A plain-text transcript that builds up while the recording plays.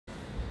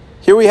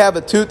Here we have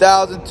a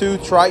 2002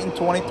 Triton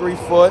 23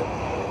 foot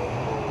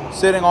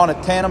sitting on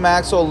a tandem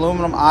axle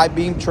aluminum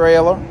I-beam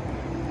trailer.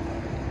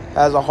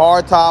 Has a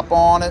hard top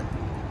on it,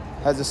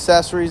 has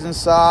accessories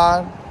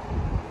inside.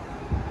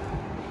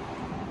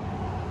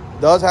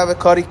 Does have a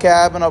cuddy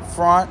cabin up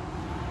front.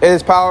 It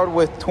is powered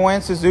with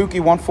twin Suzuki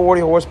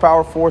 140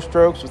 horsepower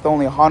 4-strokes with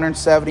only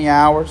 170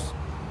 hours.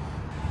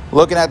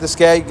 Looking at the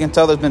scale, you can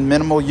tell there's been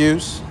minimal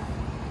use.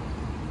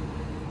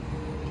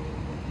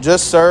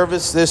 Just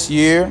serviced this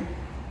year.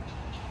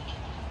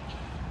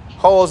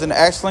 Hull is in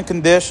excellent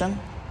condition.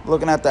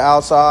 Looking at the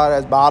outside,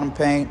 has bottom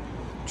paint,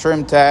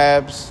 trim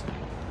tabs.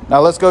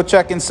 Now let's go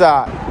check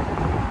inside.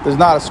 There's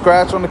not a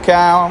scratch on the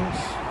cowls.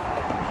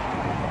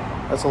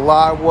 That's a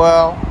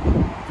Livewell.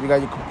 You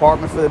got your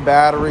compartment for the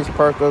batteries,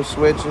 Perco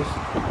switches.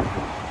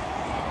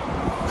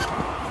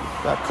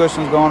 Got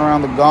cushions going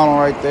around the gunnel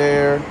right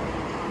there.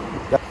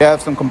 You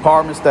have some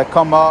compartments that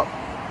come up.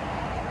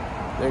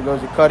 There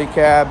goes your cuddy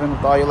cabin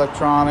with all your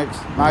electronics.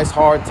 Nice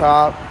hard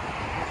top.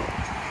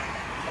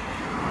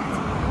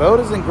 Boat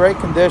is in great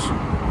condition.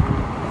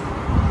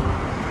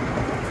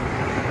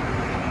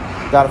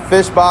 Got a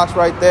fish box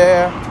right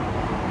there.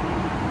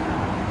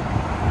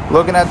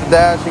 Looking at the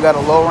dash, you got a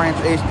Lowrance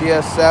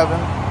HDS7.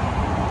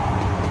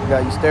 You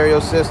got your stereo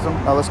system.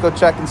 Now let's go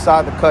check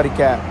inside the cuddy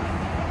cabin.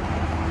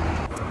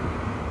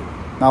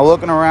 Now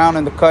looking around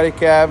in the cuddy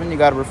cabin, you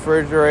got a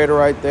refrigerator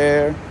right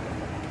there.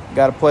 You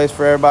got a place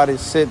for everybody to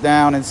sit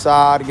down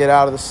inside to get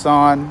out of the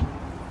sun.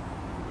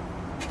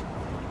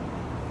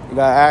 You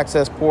got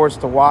access ports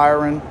to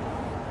wiring.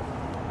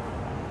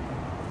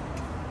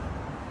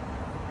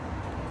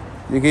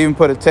 You can even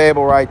put a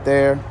table right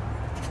there.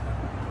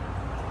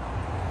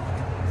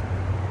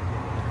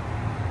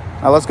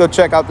 Now let's go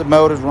check out the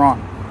motors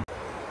run.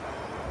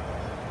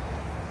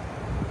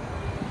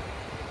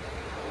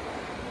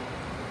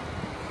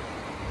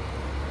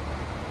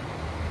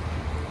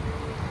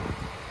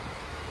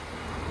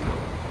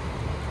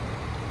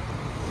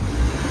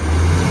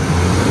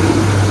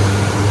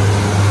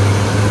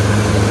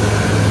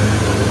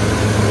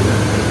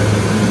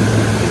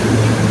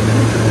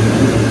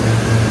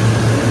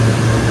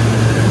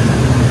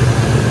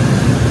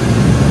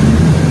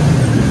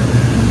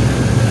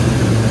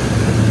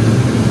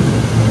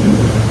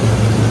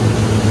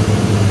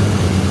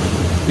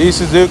 These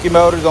Suzuki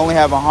motors only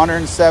have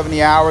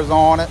 170 hours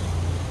on it.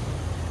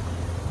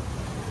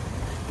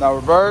 Now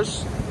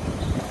reverse.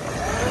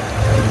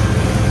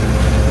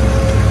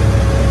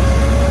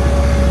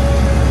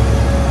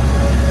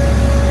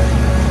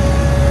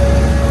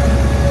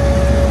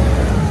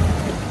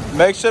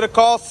 Make sure to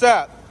call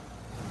Seth.